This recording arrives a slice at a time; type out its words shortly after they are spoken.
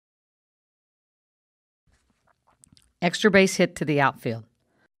Extra base hit to the outfield.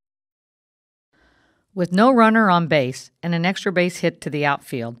 With no runner on base and an extra base hit to the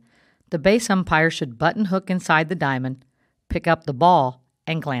outfield, the base umpire should button hook inside the diamond, pick up the ball,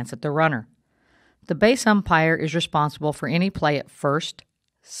 and glance at the runner. The base umpire is responsible for any play at first,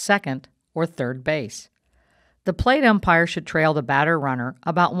 second, or third base. The plate umpire should trail the batter runner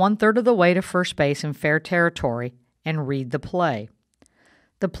about 1/3 of the way to first base in fair territory and read the play.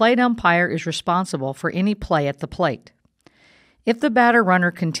 The plate umpire is responsible for any play at the plate. If the batter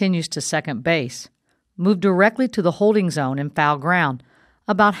runner continues to second base, move directly to the holding zone in foul ground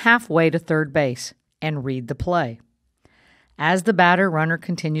about halfway to third base and read the play. As the batter runner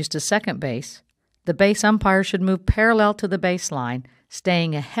continues to second base, the base umpire should move parallel to the baseline,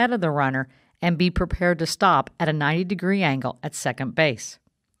 staying ahead of the runner and be prepared to stop at a 90-degree angle at second base.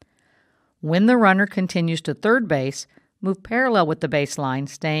 When the runner continues to third base, move parallel with the baseline,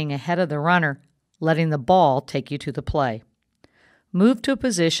 staying ahead of the runner, letting the ball take you to the play. Move to a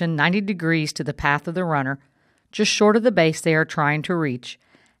position 90 degrees to the path of the runner, just short of the base they are trying to reach,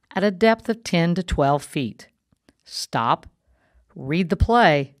 at a depth of 10 to 12 feet. Stop, read the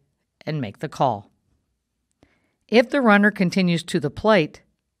play, and make the call. If the runner continues to the plate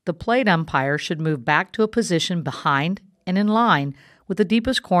umpire should move back to a position behind and in line with the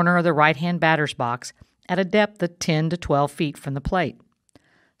deepest corner of the right-hand batter's box at a depth of 10 to 12 feet from the plate.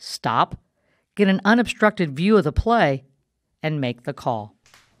 Stop, get an unobstructed view of the play, and make the call.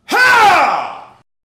 Ha!